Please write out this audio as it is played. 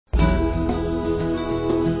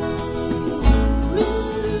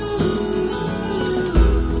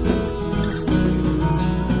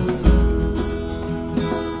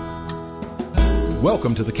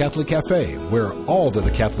Welcome to the Catholic Cafe, where all that the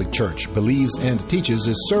Catholic Church believes and teaches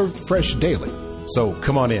is served fresh daily. So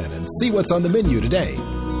come on in and see what's on the menu today.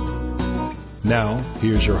 Now,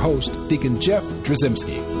 here's your host, Deacon Jeff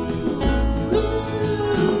Drzymski.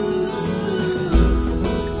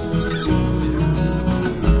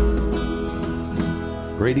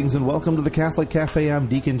 Greetings and welcome to the Catholic Cafe. I'm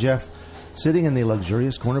Deacon Jeff, sitting in the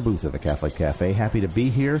luxurious corner booth of the Catholic Cafe. Happy to be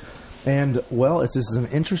here. And, well, this is an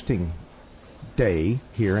interesting day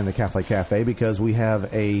here in the Catholic Cafe because we have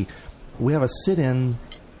a sit-in.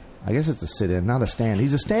 I guess it's a sit-in, not a stand.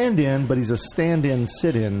 He's a stand-in, but he's a stand-in,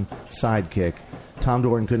 sit-in sidekick. Tom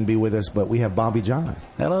Doran couldn't be with us, but we have Bobby John.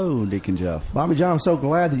 Hello, Deacon Jeff. Bobby John, I'm so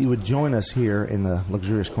glad that you would join us here in the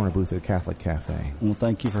luxurious corner booth of the Catholic Cafe. Well,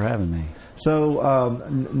 thank you for having me. So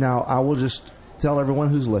now I will just tell everyone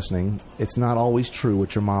who's listening, it's not always true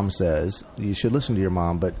what your mom says. You should listen to your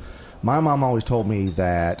mom, but my mom always told me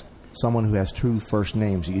that someone who has two first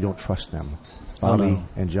names, you don't trust them. Bobby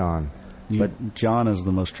and John. But John is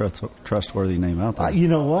the most trustworthy name out there. You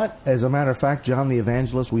know what? As a matter of fact, John the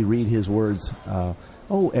Evangelist, we read his words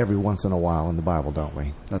every once in a while in the Bible, don't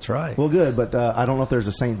we? That's right. Well, good, but I don't know if there's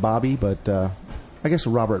a Saint Bobby, but I guess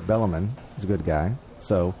Robert Bellarmine is a good guy.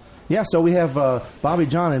 So, yeah, so we have Bobby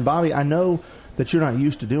John. And Bobby, I know that you're not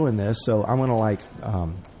used to doing this, so I'm going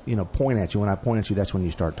to point at you. When I point at you, that's when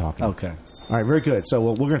you start talking. Okay. All right, very good. So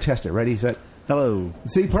we're going to test it. Ready, set? Hello.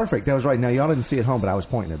 See, perfect. That was right. Now, y'all didn't see it at home, but I was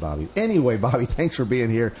pointing at Bobby. Anyway, Bobby, thanks for being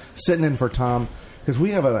here, sitting in for Tom, because we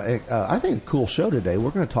have I think, a cool show today.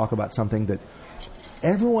 We're going to talk about something that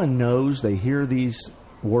everyone knows. They hear these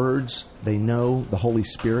words. They know the Holy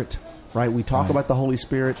Spirit, right? We talk about the Holy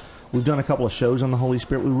Spirit. We've done a couple of shows on the Holy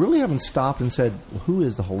Spirit. We really haven't stopped and said, who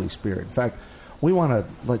is the Holy Spirit? In fact, we want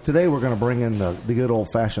to, today we're going to bring in the good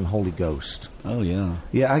old-fashioned Holy Ghost. Oh, yeah.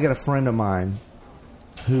 Yeah, I got a friend of mine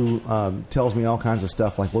who tells me all kinds of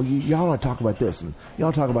stuff like, well, y'all want to talk about this and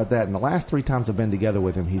y'all talk about that. And the last 3 times I've been together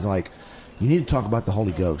with him, he's like, you need to talk about the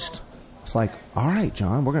Holy Ghost. It's like, all right,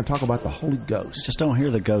 John, we're going to talk about the Holy Ghost. Just don't hear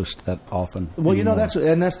the ghost that often. Well, anymore.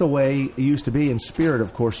 that's the way it used to be. And Spirit,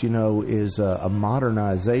 of course, is a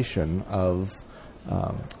modernization of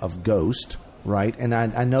ghost, right? And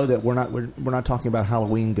I know that we're not talking about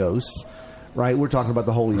Halloween ghosts. Right, we're talking about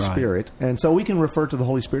the Holy Spirit, and so we can refer to the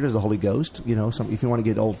Holy Spirit as the Holy Ghost. If you want to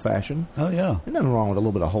get old-fashioned. Oh yeah, there's nothing wrong with a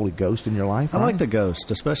little bit of Holy Ghost in your life. I like the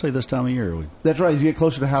ghost, especially this time of year. That's right. As you get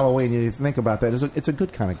closer to Halloween, you think about that. It's a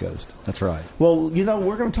good kind of ghost. That's right. Well,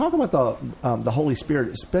 we're going to talk about the Holy Spirit,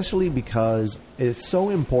 especially because it's so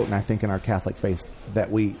important, I think, in our Catholic faith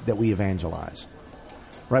that we evangelize.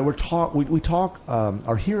 Right, we talk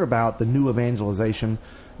or hear about the new evangelization.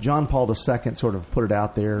 John Paul II sort of put it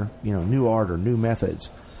out there, new art or new methods,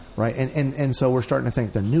 right? And so we're starting to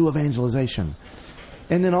think the new evangelization.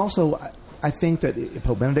 And then also, I think that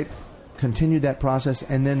Pope Benedict continued that process,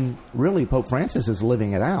 and then really Pope Francis is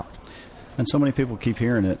living it out. And so many people keep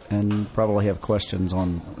hearing it and probably have questions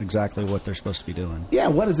on exactly what they're supposed to be doing. Yeah,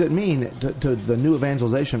 what does it mean to the new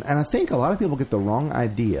evangelization? And I think a lot of people get the wrong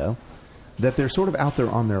idea that they're sort of out there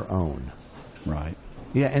on their own. Right.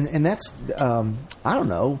 Yeah, and that's, I don't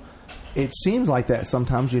know, it seems like that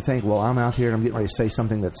sometimes. You think, well, I'm out here and I'm getting ready to say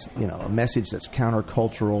something that's, a message that's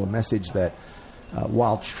countercultural, a message that,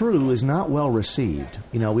 while true, is not well received.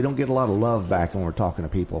 We don't get a lot of love back when we're talking to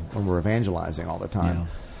people, when we're evangelizing all the time. Yeah.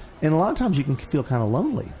 And a lot of times you can feel kind of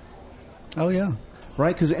lonely. Oh, yeah.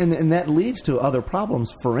 Right? And that leads to other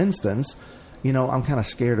problems. For instance, I'm kind of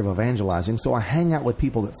scared of evangelizing, so I hang out with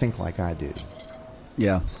people that think like I do.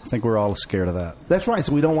 Yeah, I think we're all scared of that. That's right.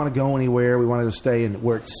 So we don't want to go anywhere. We want to stay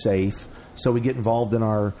where it's safe. So we get involved in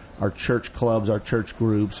our church clubs, our church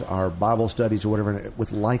groups, our Bible studies or whatever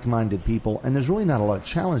with like-minded people. And there's really not a lot of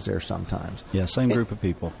challenge there sometimes. Yeah, same group of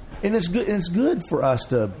people. And it's good. And it's good for us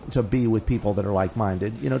to be with people that are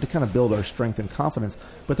like-minded, to kind of build our strength and confidence.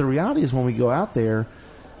 But the reality is when we go out there,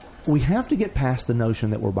 we have to get past the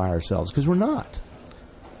notion that we're by ourselves because we're not.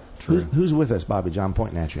 True. Who's with us, Bobby John?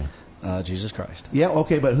 Pointing at you. Jesus Christ. Yeah,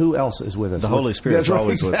 okay, but who else is with us? The Holy Spirit is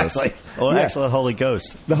always with us. Well, actually, the Holy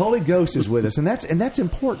Ghost. The Holy Ghost is with us, and that's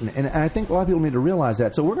important. And I think a lot of people need to realize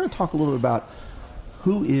that. So we're going to talk a little bit about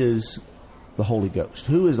who is the Holy Ghost,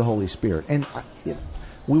 who is the Holy Spirit, and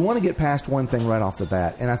we want to get past one thing right off the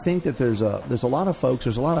bat. And I think that there's a lot of folks,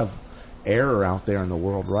 there's a lot of error out there in the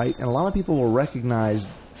world, right? And a lot of people will recognize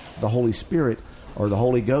the Holy Spirit or the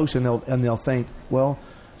Holy Ghost, and they'll think, well,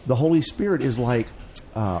 the Holy Spirit is like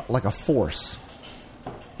a force,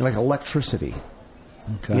 like electricity.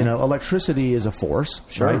 Okay. Electricity is a force,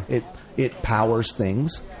 sure. Right? It powers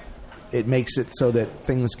things. It makes it so that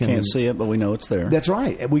things can't see it, but we know it's there. That's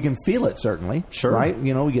right. We can feel it, certainly. Sure. Right?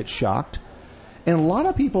 We get shocked. And a lot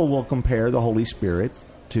of people will compare the Holy Spirit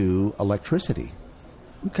to electricity.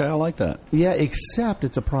 Okay, I like that. Yeah, except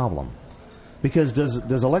it's a problem. Because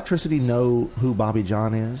does electricity know who Bobby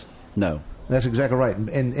John is? No. That's exactly right.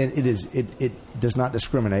 And it does not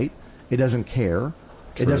discriminate. It doesn't care.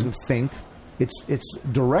 True. It doesn't think. It's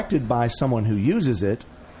directed by someone who uses it,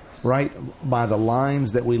 right? By the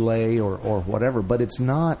lines that we lay or whatever. But it's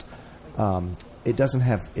not. It doesn't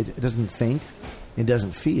think. It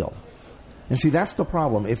doesn't feel. And see, that's the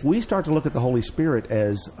problem. If we start to look at the Holy Spirit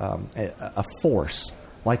as a force,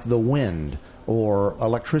 like the wind or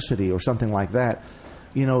electricity or something like that,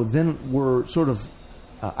 then we're sort of,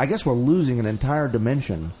 I guess we're losing an entire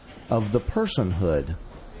dimension of the personhood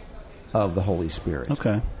of the Holy Spirit.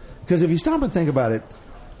 Okay. Because if you stop and think about it,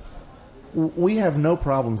 we have no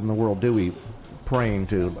problems in the world, do we, praying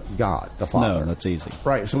to God, the Father? No, that's easy.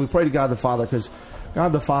 Right. So we pray to God the Father because God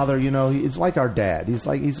the Father, He's like our dad. He's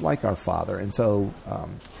like our Father, and so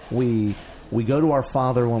we go to our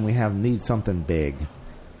Father when we need something big.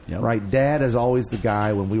 Yep. Right. Dad is always the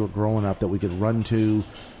guy when we were growing up that we could run to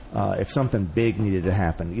if something big needed to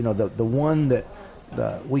happen. The one that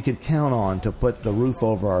we could count on to put the roof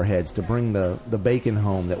over our heads, to bring the bacon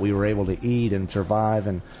home that we were able to eat and survive,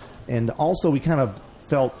 and also we kind of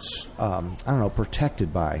felt,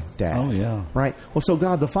 protected by Dad. Oh, yeah. Right? Well, so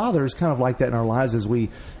God the Father is kind of like that in our lives as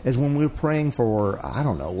when we're praying for,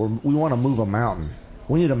 we want to move a mountain.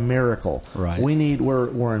 We need a miracle. Right.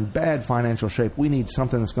 We're in bad financial shape. We need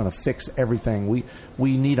something that's going to fix everything.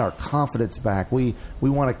 We need our confidence back. We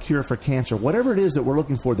want a cure for cancer. Whatever it is that we're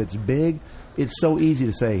looking for that's big, it's so easy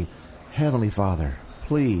to say, Heavenly Father,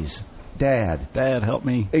 please, Dad, help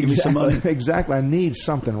me. Give me some money. Exactly. I need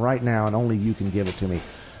something right now, and only you can give it to me.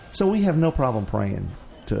 So we have no problem praying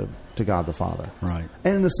to God the Father. Right.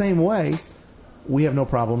 And in the same way, we have no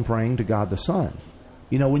problem praying to God the Son.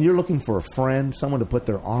 When you're looking for a friend, someone to put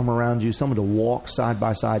their arm around you, someone to walk side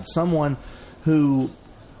by side, someone who,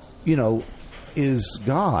 is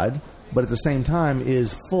God, but at the same time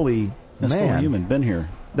is fully That's man. fully human. Been here.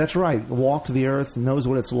 That's right. Walked the earth, knows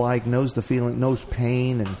what it's like, knows the feeling, knows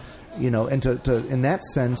pain, and and to in that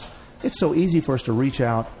sense, it's so easy for us to reach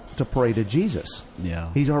out to pray to Jesus. Yeah.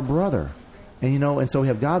 He's our brother. And so we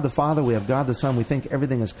have God the Father, we have God the Son, we think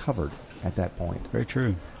everything is covered at that point. Very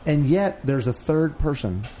true. And yet there's a third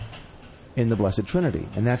person in the Blessed Trinity,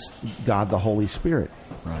 and that's God the Holy Spirit.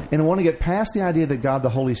 Right. And I want to get past the idea that God the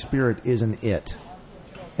Holy Spirit is an it.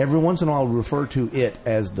 Every once in a while we refer to it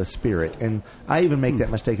as the Spirit, and I even make that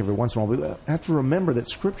mistake every once in a while. We have to remember that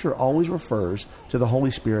Scripture always refers to the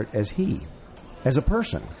Holy Spirit as He, as a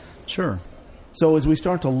person. Sure. So as we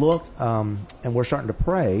start to look and we're starting to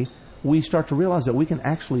pray, we start to realize that we can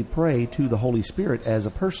actually pray to the Holy Spirit as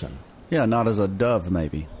a person. Yeah, not as a dove,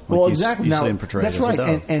 maybe. Well, exactly. You now, say him portrayed that's as right.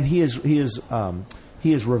 a dove. And he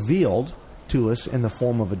is revealed to us in the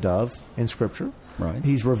form of a dove in Scripture. Right.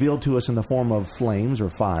 He's revealed to us in the form of flames or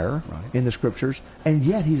fire in the Scriptures, and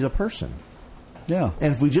yet he's a person. Yeah.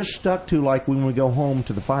 And if we just stuck to, like, when we go home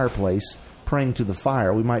to the fireplace, praying to the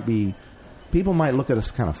fire, people might look at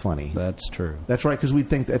us kind of funny. That's true. That's right, because we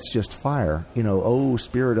think that's just fire.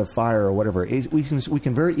 Spirit of fire or whatever. We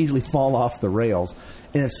can very easily fall off the rails.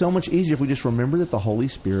 And it's so much easier if we just remember that the Holy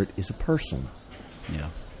Spirit is a person. Yeah.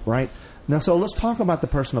 Right? Now, so let's talk about the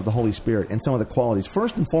person of the Holy Spirit and some of the qualities.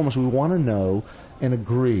 First and foremost, we want to know and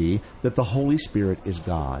agree that the Holy Spirit is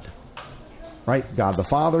God. Right? God the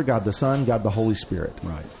Father, God the Son, God the Holy Spirit.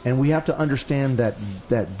 Right. And we have to understand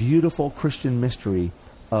that beautiful Christian mystery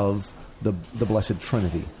of the Blessed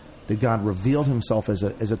Trinity, that God revealed Himself as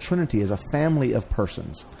a Trinity, as a family of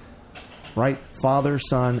persons, right? Father,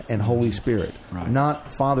 Son, and Holy Spirit. Right.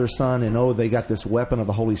 Not Father, Son, and they got this weapon of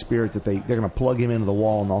the Holy Spirit that they're going to plug Him into the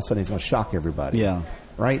wall, and all of a sudden He's going to shock everybody. Yeah.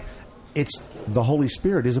 Right? It's the Holy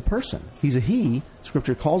Spirit is a person. He's a He.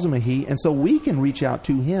 Scripture calls Him a He, and so we can reach out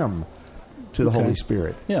to Him, to the Holy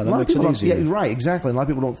Spirit. Yeah, that makes it easier. Yeah, right, exactly. A lot of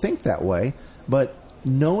people don't think that way, but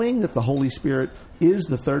knowing that the Holy Spirit is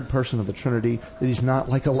the third person of the Trinity, that He's not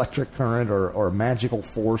like electric current or a magical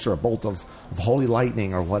force or a bolt of holy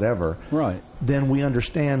lightning or whatever, right? Then we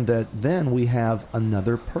understand that then we have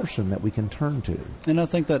another person that we can turn to. And I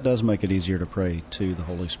think that does make it easier to pray to the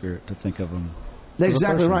Holy Spirit, to think of Him.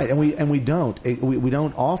 Exactly right, and we don't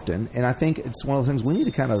often, and I think it's one of the things we need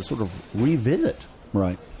to kind of sort of revisit,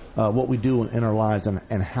 right? What we do in our lives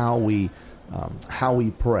and how we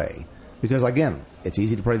pray, because again, it's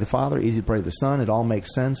easy to pray to the Father, easy to pray to the Son. It all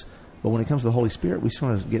makes sense. But when it comes to the Holy Spirit, we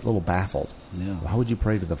sort of get a little baffled. Yeah. How would you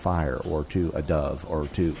pray to the fire or to a dove or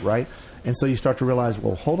to, right? And so you start to realize,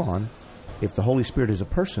 well, hold on. If the Holy Spirit is a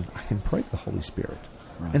person, I can pray to the Holy Spirit.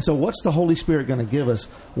 Right. And so what's the Holy Spirit going to give us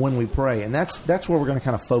when we pray? And that's where we're going to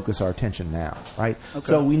kind of focus our attention now, right? Okay.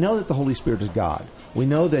 So we know that the Holy Spirit is God. We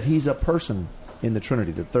know that He's a person in the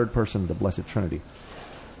Trinity, the third person of the Blessed Trinity.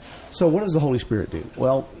 So what does the Holy Spirit do?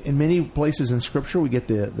 Well, in many places in Scripture, we get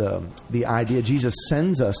the idea Jesus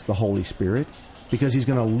sends us the Holy Spirit because He's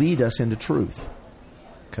going to lead us into truth.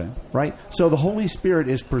 Okay. Right? So the Holy Spirit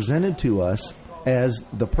is presented to us as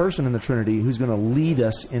the person in the Trinity who's going to lead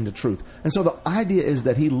us into truth. And so the idea is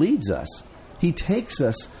that He leads us. He takes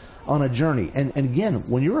us on a journey. And again,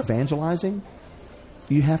 when you're evangelizing,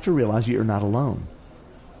 you have to realize you're not alone.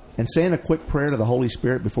 And saying a quick prayer to the Holy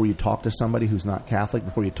Spirit before you talk to somebody who's not Catholic,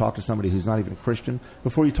 before you talk to somebody who's not even Christian,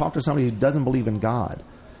 before you talk to somebody who doesn't believe in God,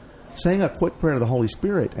 saying a quick prayer to the Holy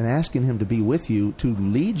Spirit and asking Him to be with you, to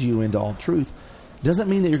lead you into all truth, doesn't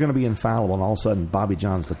mean that you're going to be infallible and all of a sudden Bobby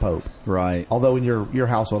John's the Pope. Right. Although in your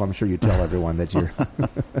household, I'm sure you tell everyone that you're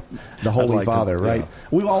the Holy Father, right? Yeah.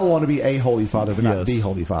 We all want to be a Holy Father, but not the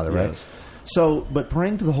Holy Father, right? Yes. So, but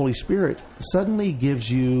praying to the Holy Spirit suddenly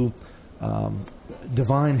gives you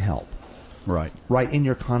divine help. Right. Right, in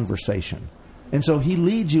your conversation. And so He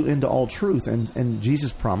leads you into all truth, and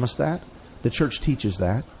Jesus promised that. The church teaches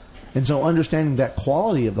that. And so understanding that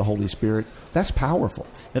quality of the Holy Spirit, that's powerful.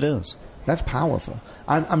 It is. That's powerful.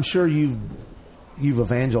 I'm sure you've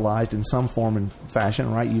evangelized in some form and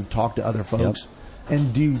fashion, right? You've talked to other folks. Yep.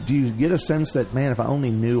 And do you get a sense that, man, if I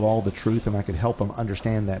only knew all the truth and I could help them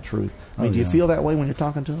understand that truth? I mean, do you feel that way when you're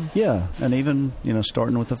talking to them? Yeah, and even,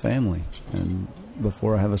 starting with the family. And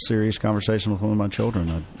before I have a serious conversation with one of my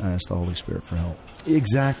children, I ask the Holy Spirit for help.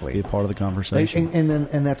 Exactly. Be a part of the conversation.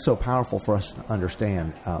 And that's so powerful for us to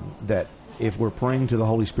understand that if we're praying to the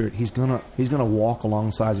Holy Spirit, He's gonna walk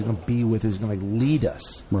alongside. He's gonna be with us. He's gonna lead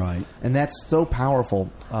us. Right. And that's so powerful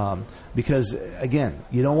because again,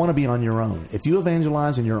 you don't want to be on your own. If you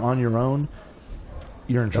evangelize and you're on your own,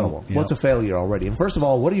 you're in trouble. Yep. What's a failure already? And first of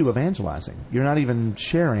all, what are you evangelizing? You're not even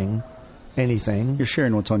sharing anything. You're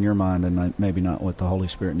sharing what's on your mind and maybe not what the Holy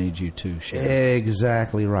Spirit needs you to share.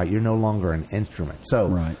 Exactly right. You're no longer an instrument. So.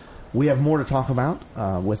 Right. We have more to talk about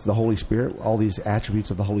with the Holy Spirit, all these attributes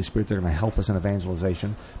of the Holy Spirit that are going to help us in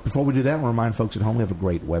evangelization. Before we do that, I want to remind folks at home we have a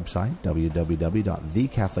great website,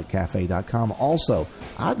 www.thecatholiccafe.com. Also,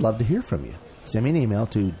 I'd love to hear from you. Send me an email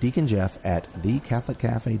to Deacon Jeff at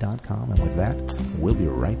thecatholiccafe.com. And with that, we'll be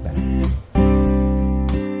right back.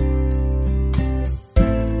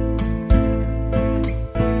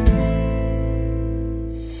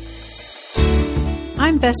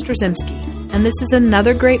 I'm Bess Drzymski, and this is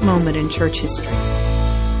another great moment in church history.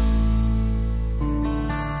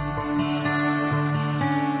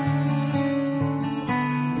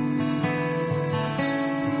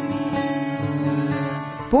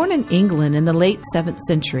 Born in England in the late 7th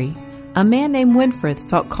century, a man named Winfrith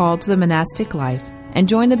felt called to the monastic life and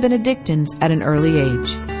joined the Benedictines at an early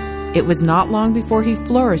age. It was not long before he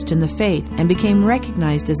flourished in the faith and became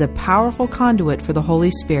recognized as a powerful conduit for the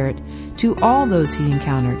Holy Spirit to all those he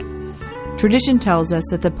encountered. Tradition tells us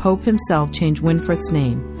that the Pope himself changed Winfrith's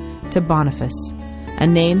name to Boniface, a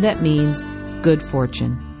name that means good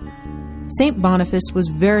fortune. Saint Boniface was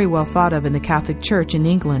very well thought of in the Catholic Church in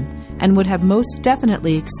England and would have most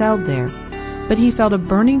definitely excelled there, but he felt a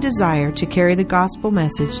burning desire to carry the gospel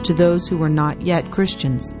message to those who were not yet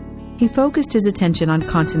Christians. He focused his attention on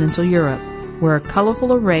continental Europe, where a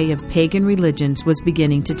colorful array of pagan religions was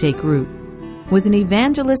beginning to take root. With an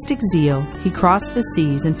evangelistic zeal, he crossed the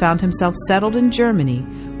seas and found himself settled in Germany,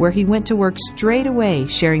 where he went to work straight away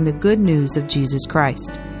sharing the good news of Jesus Christ.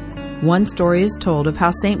 One story is told of how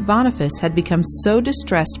St. Boniface had become so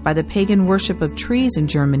distressed by the pagan worship of trees in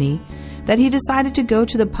Germany that he decided to go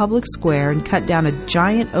to the public square and cut down a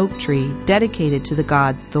giant oak tree dedicated to the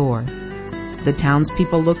god Thor. The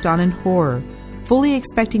townspeople looked on in horror, fully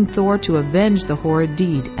expecting Thor to avenge the horrid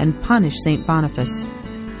deed and punish St. Boniface.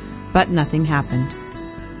 But nothing happened.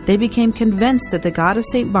 They became convinced that the God of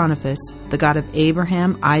St. Boniface, the God of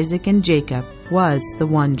Abraham, Isaac, and Jacob, was the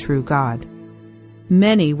one true God.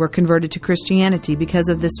 Many were converted to Christianity because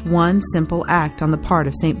of this one simple act on the part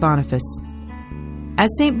of St. Boniface. As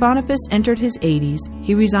St. Boniface entered his 80s,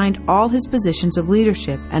 he resigned all his positions of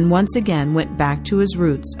leadership and once again went back to his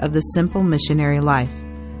roots of the simple missionary life.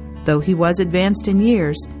 Though he was advanced in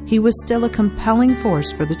years, he was still a compelling force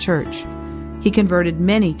for the Church. He converted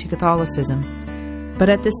many to Catholicism, but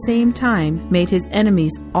at the same time made his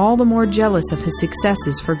enemies all the more jealous of his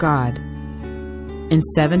successes for God. In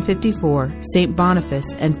 754, St.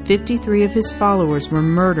 Boniface and 53 of his followers were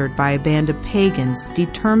murdered by a band of pagans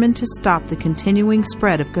determined to stop the continuing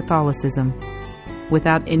spread of Catholicism.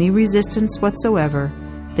 Without any resistance whatsoever,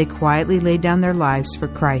 they quietly laid down their lives for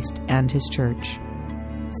Christ and His Church.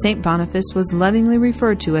 St. Boniface was lovingly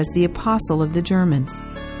referred to as the Apostle of the Germans.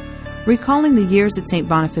 Recalling the years that St.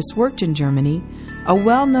 Boniface worked in Germany, a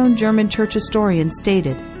well-known German church historian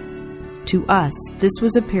stated, "To us, this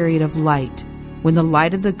was a period of light, when the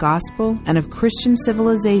light of the gospel and of Christian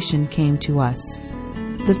civilization came to us."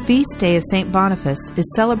 The feast day of St. Boniface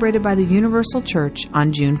is celebrated by the Universal Church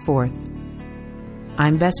on June 4th.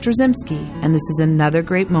 I'm Bess Drzymski, and this is another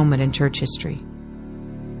great moment in church history.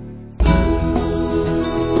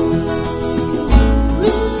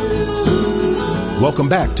 Welcome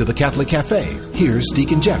back to the Catholic Cafe. Here's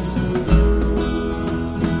Deacon Jeff.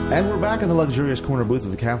 And we're back in the luxurious corner booth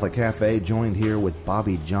of the Catholic Cafe, joined here with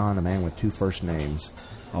Bobby John, a man with two first names.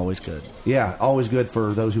 Always good. Yeah, always good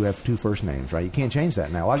for those who have two first names, right? You can't change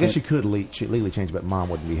that now. Well, I guess you could legally change, but Mom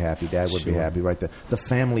wouldn't be happy, Dad would be happy, right? The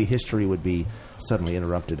family history would be suddenly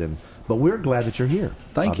interrupted. But we're glad that you're here.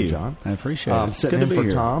 Thank Bobby you, John. I appreciate it. Sitting in for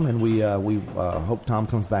Tom, and we hope Tom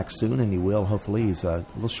comes back soon, and he will. Hopefully, he's a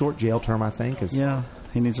little short jail term, I think. Yeah.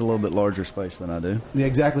 He needs a little bit larger space than I do. Yeah,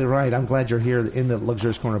 exactly right. I'm glad you're here in the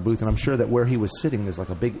luxurious corner booth, and I'm sure that where he was sitting, there's like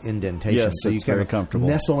a big indentation. Yes, so it's very comfortable.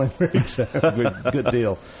 Nestle in there. Good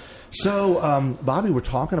deal. So, Bobby, we're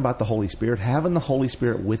talking about the Holy Spirit, having the Holy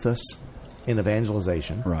Spirit with us in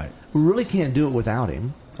evangelization. Right. We really can't do it without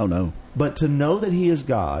Him. Oh, no. But to know that He is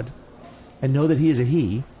God and know that He is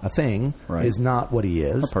a thing, right, is not what He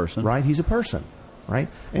is. A person. Right? He's a person. Right?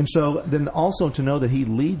 And so then also to know that He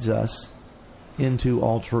leads us into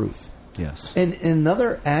all truth. Yes. And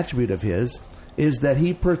another attribute of His is that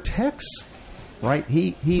He protects, right?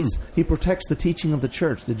 He protects the teaching of the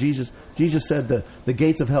church. Jesus said the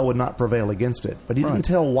gates of hell would not prevail against it. But He didn't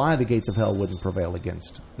tell why the gates of hell wouldn't prevail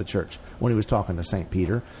against the church when He was talking to St.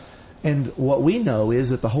 Peter. And what we know is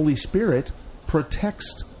that the Holy Spirit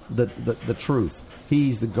protects the truth.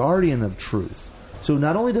 He's the guardian of truth. So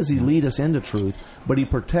not only does He lead us into truth, but He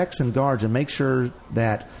protects and guards and makes sure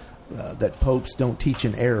that popes don't teach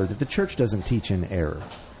in error, that the church doesn't teach in error.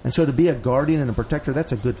 And so to be a guardian and a protector,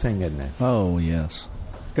 that's a good thing, isn't it? Oh, yes.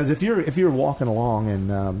 Because if you're walking along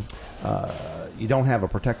and you don't have a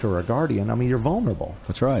protector or a guardian, I mean, you're vulnerable.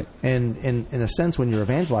 That's right. And in a sense, when you're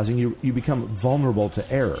evangelizing, you become vulnerable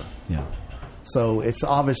to error. Yeah. So it's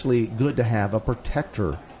obviously good to have a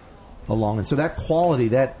protector along. And so that quality,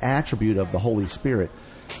 that attribute of the Holy Spirit,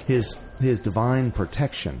 His divine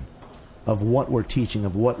protection of what we're teaching,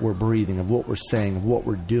 of what we're breathing, of what we're saying, of what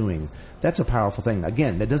we're doing, that's a powerful thing.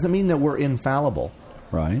 Again, that doesn't mean that we're infallible.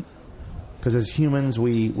 Right. Because as humans,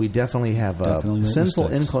 we definitely have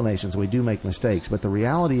sinful inclinations. We do make mistakes. But the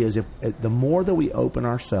reality is, the more that we open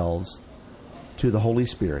ourselves to the Holy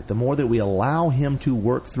Spirit, the more that we allow Him to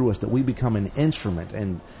work through us, that we become an instrument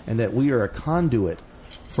and that we are a conduit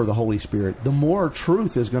for the Holy Spirit, the more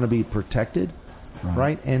truth is going to be protected,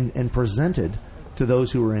 right? And presented to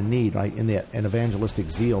those who are in need, right? In an evangelistic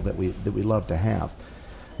zeal that we love to have.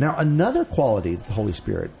 Now, another quality that the Holy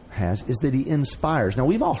Spirit has is that He inspires. Now,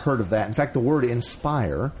 we've all heard of that. In fact, the word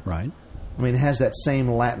inspire, right, I mean, it has that same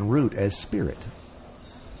Latin root as spirit,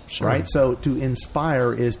 sure, right? So to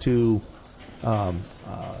inspire is to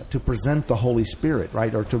present the Holy Spirit,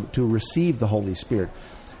 right, or to receive the Holy Spirit.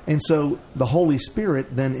 And so the Holy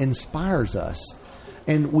Spirit then inspires us,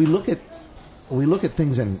 and we look at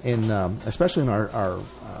things in especially in our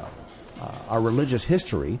religious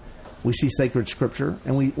history. We see sacred scripture,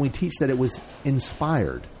 and we teach that it was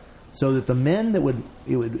inspired, so that the men that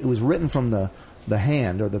it was written from the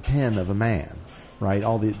hand or the pen of a man, right?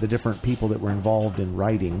 All the different people that were involved in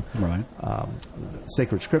writing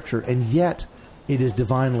sacred scripture, and yet it is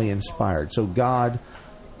divinely inspired. So God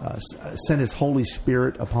sent His Holy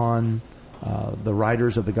Spirit upon the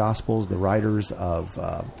writers of the Gospels, the writers of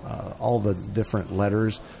all the different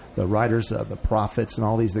letters, the writers of the prophets, and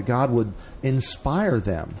all these, that God would inspire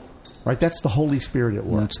them. Right? That's the Holy Spirit at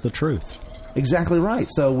work. That's the truth. Exactly right.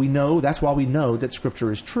 So that's why we know that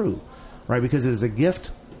Scripture is true. Right? Because it is a gift,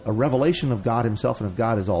 a revelation of God Himself, and if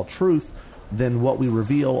God is all truth, then what we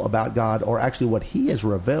reveal about God, or actually what He has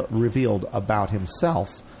revealed about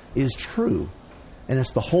Himself, is true. And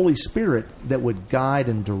it's the Holy Spirit that would guide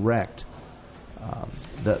and direct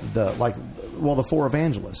the four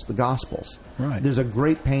evangelists, the Gospels. Right. There's a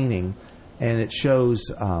great painting, and it shows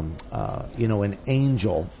an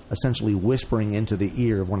angel essentially whispering into the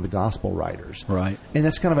ear of one of the Gospel writers. Right. And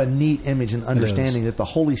that's kind of a neat image and understanding that the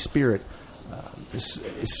Holy Spirit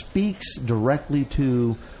speaks directly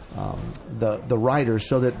to the writers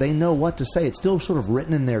so that they know what to say. It's still sort of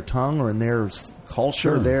written in their tongue or in their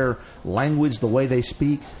culture, their language, the way they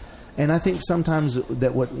speak. And I think sometimes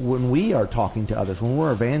that when we are talking to others, when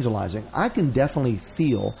we're evangelizing, I can definitely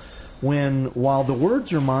feel while the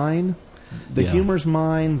words are mine, The humor's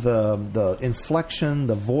mine, the inflection,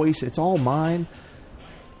 the voice, it's all mine.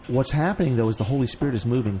 What's happening, though, is the Holy Spirit is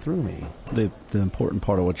moving through me. The important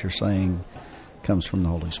part of what you're saying comes from the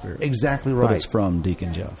Holy Spirit. Exactly right. But it's from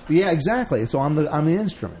Deacon Jeff. Yeah, exactly. So I'm the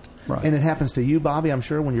instrument. Right. And it happens to you, Bobby, I'm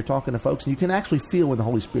sure, when you're talking to folks. And you can actually feel when the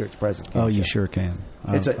Holy Spirit's present. Oh, you sure can.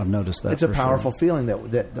 I've noticed that. It's a powerful feeling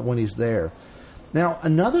that when He's there. Now,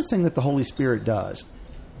 another thing that the Holy Spirit does,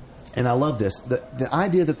 and I love this, the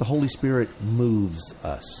idea that the Holy Spirit moves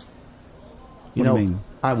us. What do you mean?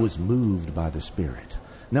 I was moved by the Spirit.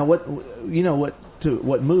 Now, what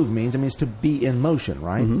move means? It means to be in motion,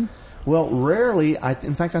 right? Mm-hmm. Well, rarely,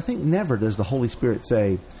 in fact, I think never does the Holy Spirit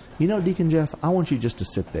say, Deacon Jeff, I want you just to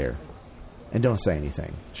sit there and don't say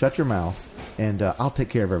anything. Shut your mouth, and I'll take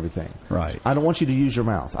care of everything. Right. I don't want you to use your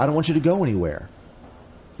mouth. I don't want you to go anywhere.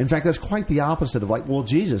 In fact, that's quite the opposite of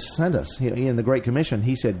Jesus sent us. In the Great Commission,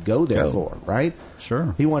 He said, go therefore, right?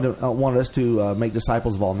 Sure. He wanted us to make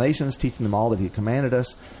disciples of all nations, teaching them all that He commanded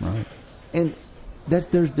us. Right. And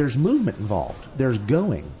that there's movement involved. There's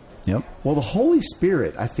going. Yep. Well, the Holy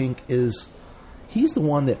Spirit, I think, He's the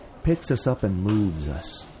one that picks us up and moves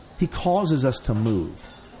us. He causes us to move.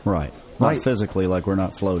 Right. Not physically, like we're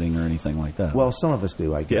not floating or anything like that. Well, some of us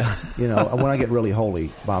do, I guess. Yeah. When I get really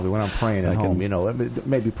holy, Bobby, when I'm praying at home,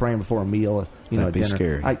 maybe praying before a meal, that'd be dinner.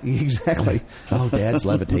 Scary. Exactly. Oh, Dad's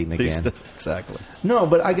levitating again. Exactly. No,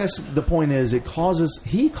 but I guess the point is,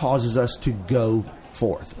 He causes us to go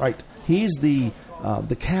forth. Right. He's the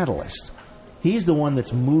catalyst. He's the one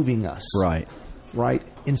that's moving us. Right. Right.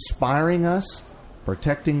 Inspiring us,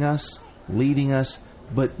 protecting us, leading us,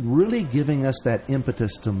 but really giving us that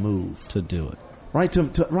impetus to move. To do it. Right.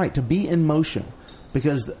 To be in motion.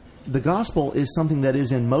 Because the gospel is something that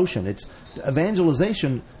is in motion.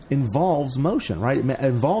 Evangelization involves motion, right? It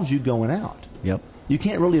involves you going out. Yep. You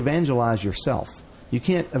can't really evangelize yourself. You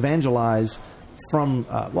can't evangelize from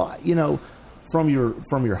from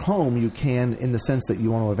your home. You can, in the sense that you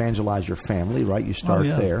want to evangelize your family, right? You start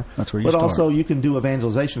there. That's where you start. But also you can do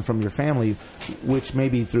evangelization from your family, which may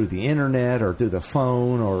be through the internet or through the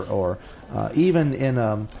phone or even in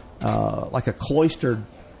like a cloistered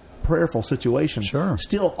prayerful situation. Sure.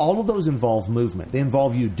 Still, all of those involve movement. They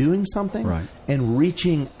involve you doing something and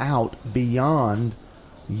reaching out beyond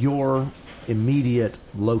your immediate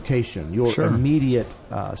location, your immediate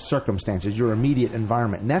circumstances, your immediate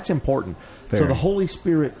environment. And that's important. Very. So the Holy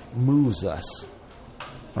Spirit moves us,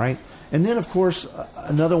 right? And then, of course,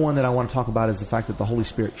 another one that I want to talk about is the fact that the Holy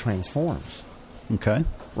Spirit transforms. Okay.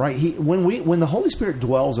 Right? When the Holy Spirit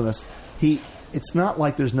dwells in us, it's not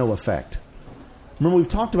like there's no effect. Remember, we've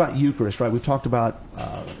talked about Eucharist, right? We've talked about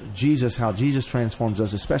Jesus, how Jesus transforms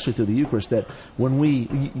us, especially through the Eucharist, that when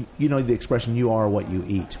the expression, you are what you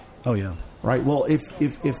eat. Oh, yeah. Right? Well, if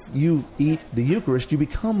you eat the Eucharist, you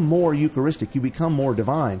become more Eucharistic. You become more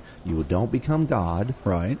divine. You don't become God.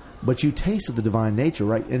 Right. But you taste of the divine nature,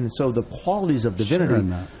 right? And so the qualities of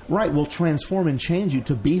divinity, will transform and change you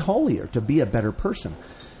to be holier, to be a better person.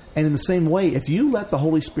 And in the same way, if you let the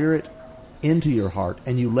Holy Spirit into your heart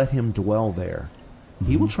and you let Him dwell there,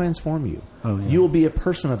 He will transform you. Oh, yeah. You will be a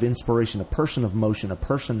person of inspiration, a person of motion, a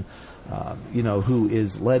person, who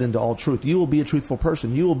is led into all truth. You will be a truthful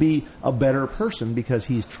person. You will be a better person because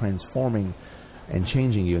He's transforming and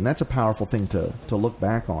changing you. And that's a powerful thing to look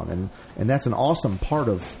back on. And that's an awesome part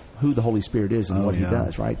of who the Holy Spirit is and what He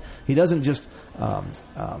does, right? He doesn't just,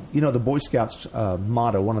 the Boy Scouts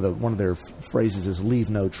motto, one of their phrases is leave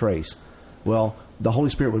no trace. Well, the Holy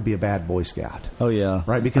Spirit would be a bad Boy Scout. Oh, yeah.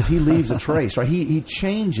 Right? Because He leaves a trace, right? He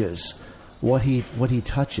changes what he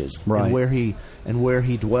touches, right. and where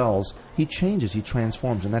he dwells. He changes, He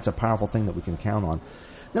transforms, and that's a powerful thing that we can count on.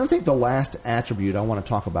 Now, I think the last attribute I want to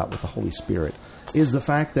talk about with the Holy Spirit is the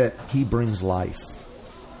fact that He brings life.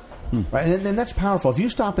 Right? And that's powerful. If you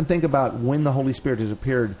stop and think about when the Holy Spirit has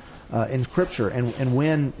appeared in Scripture and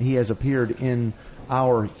when He has appeared in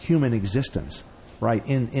our human existence, right,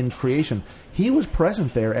 in creation, He was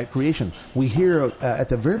present there at creation. We hear at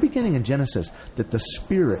the very beginning in Genesis that the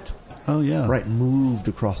Spirit moved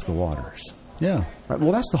across the waters. Yeah. Right?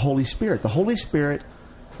 Well, that's the Holy Spirit. The Holy Spirit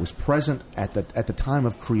was present at the time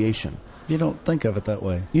of creation. You don't think of it that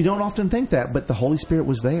way. You don't often think that, but the Holy Spirit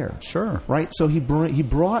was there. Sure. Right? So He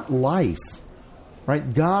brought life.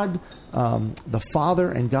 Right? God, the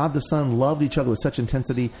Father and God the Son loved each other with such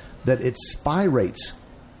intensity that it spirates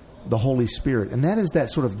the Holy Spirit. And that is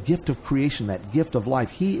that sort of gift of creation, that gift of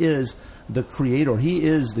life. He is the Creator. He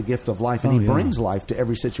is the gift of life. And He brings life to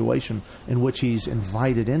every situation in which He's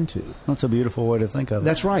invited into. That's a beautiful way to think of it.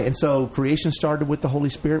 That's right. And so creation started with the Holy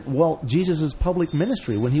Spirit. Well, Jesus' public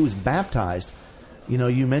ministry, when He was baptized,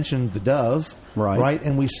 You mentioned the dove, right?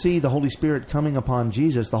 And we see the Holy Spirit coming upon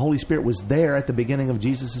Jesus. The Holy Spirit was there at the beginning of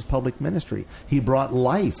Jesus' public ministry. He brought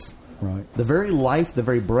life. Right. The very life, the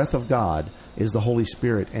very breath of God is the Holy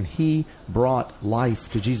Spirit, and He brought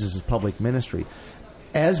life to Jesus' public ministry,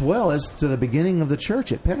 as well as to the beginning of the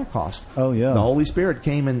church at Pentecost. Oh, yeah. The Holy Spirit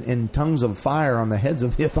came in tongues of fire on the heads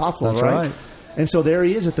of the apostles, That's right? And so there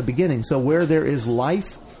He is at the beginning. So where there is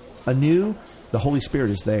life anew, the Holy Spirit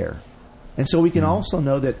is there. And so we can also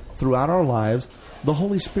know that throughout our lives, the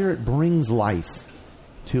Holy Spirit brings life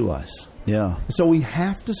to us. Yeah. So we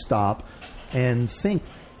have to stop and think,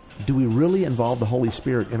 do we really involve the Holy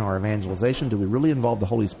Spirit in our evangelization? Do we really involve the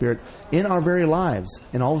Holy Spirit in our very lives,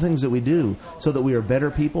 in all the things that we do, so that we are better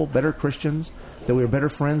people, better Christians, that we are better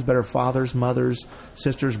friends, better fathers, mothers,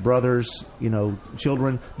 sisters, brothers,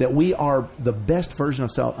 children, that we are the best version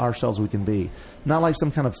of ourselves we can be. Not like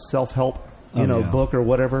some kind of self-help, book or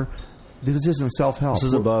whatever. This isn't self-help. This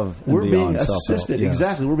is above and We're being beyond assisted. self-help. Yes.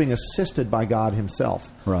 Exactly. We're being assisted by God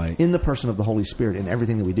Himself. Right. In the person of the Holy Spirit in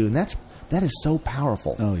everything that we do. And that is so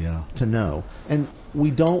powerful to know. And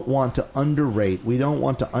we don't want to underrate. We don't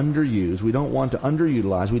want to underuse. We don't want to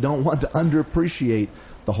underutilize. We don't want to underappreciate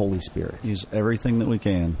the Holy Spirit. Use everything that we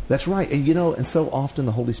can. That's right. And, and so often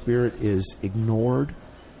the Holy Spirit is ignored.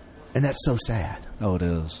 And that's so sad. Oh, it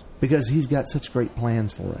is. Because He's got such great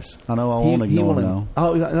plans for us. I know I won't ignore Him, though.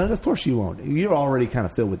 Oh, of course you won't. You're already kind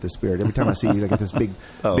of filled with the Spirit. Every time I see you, I get this big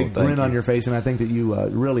grin on your face, and I think that you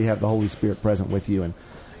really have the Holy Spirit present with you.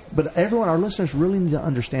 But everyone, our listeners, really need to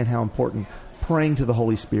understand how important praying to the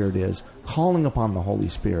Holy Spirit is, calling upon the Holy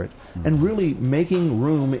Spirit, and really making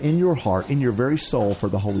room in your heart, in your very soul, for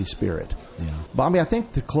the Holy Spirit. Yeah. Bobby, I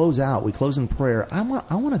think to close out, we close in prayer. I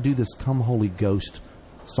want to do this "Come Holy Ghost"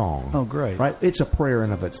 song. Oh, great. Right? It's a prayer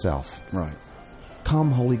in of itself. Right.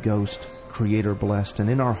 Come, Holy Ghost, Creator blessed,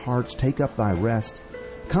 and in our hearts take up Thy rest.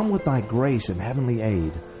 Come with Thy grace and heavenly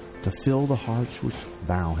aid to fill the hearts which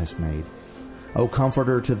Thou hast made. O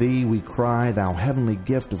Comforter, to Thee we cry, Thou heavenly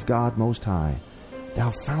gift of God Most High,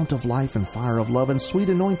 Thou fount of life and fire of love and sweet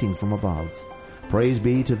anointing from above. Praise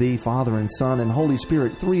be to Thee, Father and Son and Holy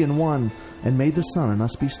Spirit, three in one, and may the Son in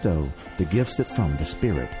us bestow the gifts that from the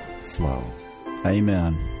Spirit flow.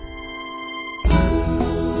 Amen.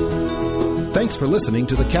 Thanks for listening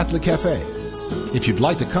to the Catholic Cafe. If you'd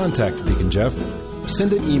like to contact Deacon Jeff,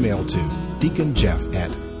 send an email to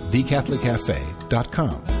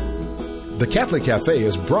deaconjeff@thecatholiccafe.com. The Catholic Cafe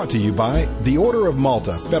is brought to you by the Order of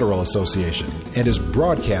Malta Federal Association and is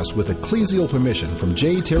broadcast with ecclesial permission from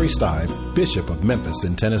J. Terry Stive, Bishop of Memphis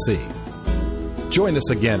in Tennessee. Join us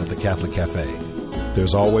again at the Catholic Cafe.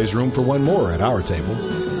 There's always room for one more at our table.